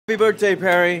Happy birthday,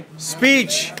 Perry.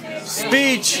 Speech!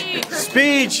 Speech!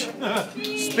 Speech!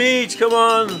 Speech! Come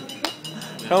on!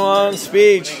 Come on,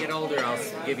 speech! When I get older, I'll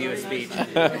give you a speech.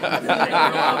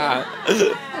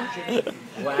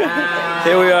 Wow.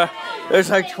 Here we are. There's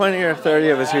like 20 or 30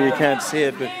 of us here. You can't see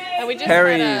it, but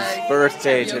Perry's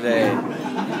birthday today.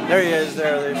 There he is.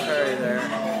 There's Perry there.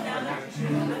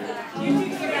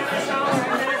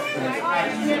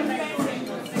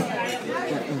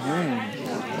 Boom.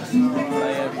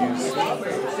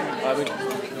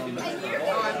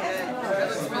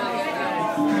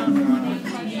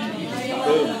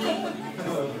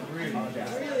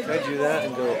 Can I do that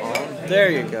and go on? There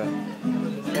you go.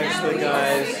 That's the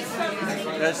guys.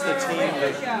 That's the team,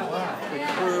 the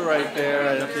crew right there.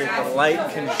 I don't think the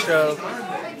light can show.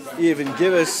 Even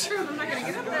give us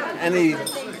any.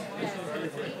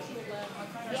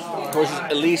 Of course,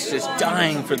 Elise is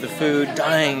dying for the food,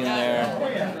 dying in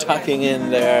there, tucking in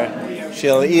there.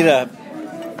 She'll eat up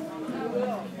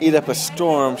a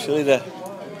storm. She'll eat a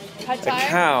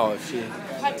cow if she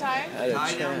had a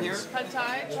chance.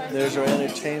 There's our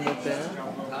entertainment there.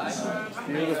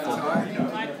 Beautiful.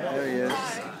 There he is.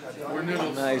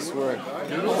 Nice work.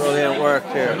 Brilliant work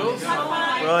here. Brilliant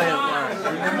work.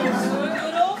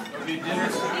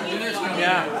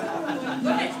 Yeah.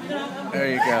 There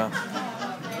you go.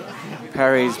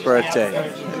 Perry's birthday.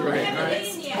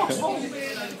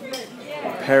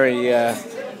 Perry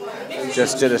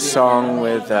just did a song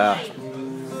with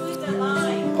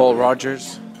Paul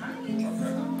Rogers,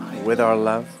 With Our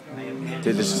Love.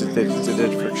 They did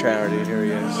it for charity. Here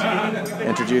he is,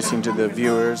 introducing to the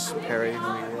viewers Perry,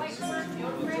 who he is.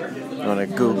 You want to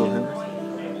Google him?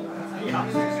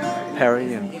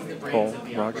 Perry and Paul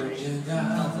Rogers.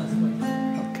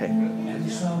 Okay.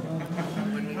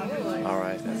 All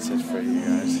right, that's it for you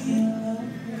guys.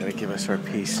 Gonna give us our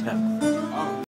piece now.